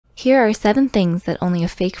Here are 7 things that only a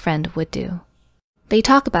fake friend would do. They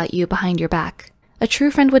talk about you behind your back. A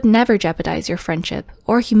true friend would never jeopardize your friendship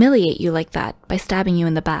or humiliate you like that by stabbing you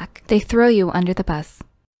in the back. They throw you under the bus.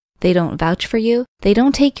 They don't vouch for you, they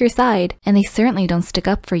don't take your side, and they certainly don't stick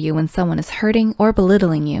up for you when someone is hurting or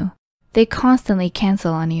belittling you. They constantly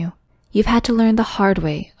cancel on you. You've had to learn the hard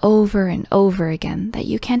way over and over again that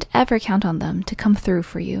you can't ever count on them to come through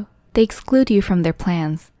for you. They exclude you from their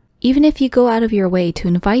plans. Even if you go out of your way to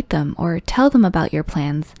invite them or tell them about your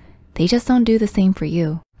plans, they just don't do the same for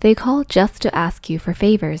you. They call just to ask you for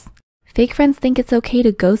favors. Fake friends think it's okay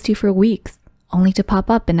to ghost you for weeks, only to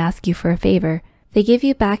pop up and ask you for a favor. They give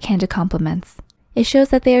you backhanded compliments. It shows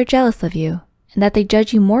that they are jealous of you, and that they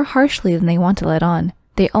judge you more harshly than they want to let on.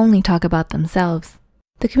 They only talk about themselves.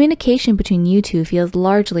 The communication between you two feels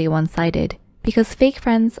largely one-sided, because fake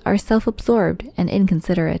friends are self-absorbed and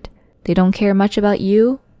inconsiderate. They don't care much about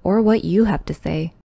you or what you have to say.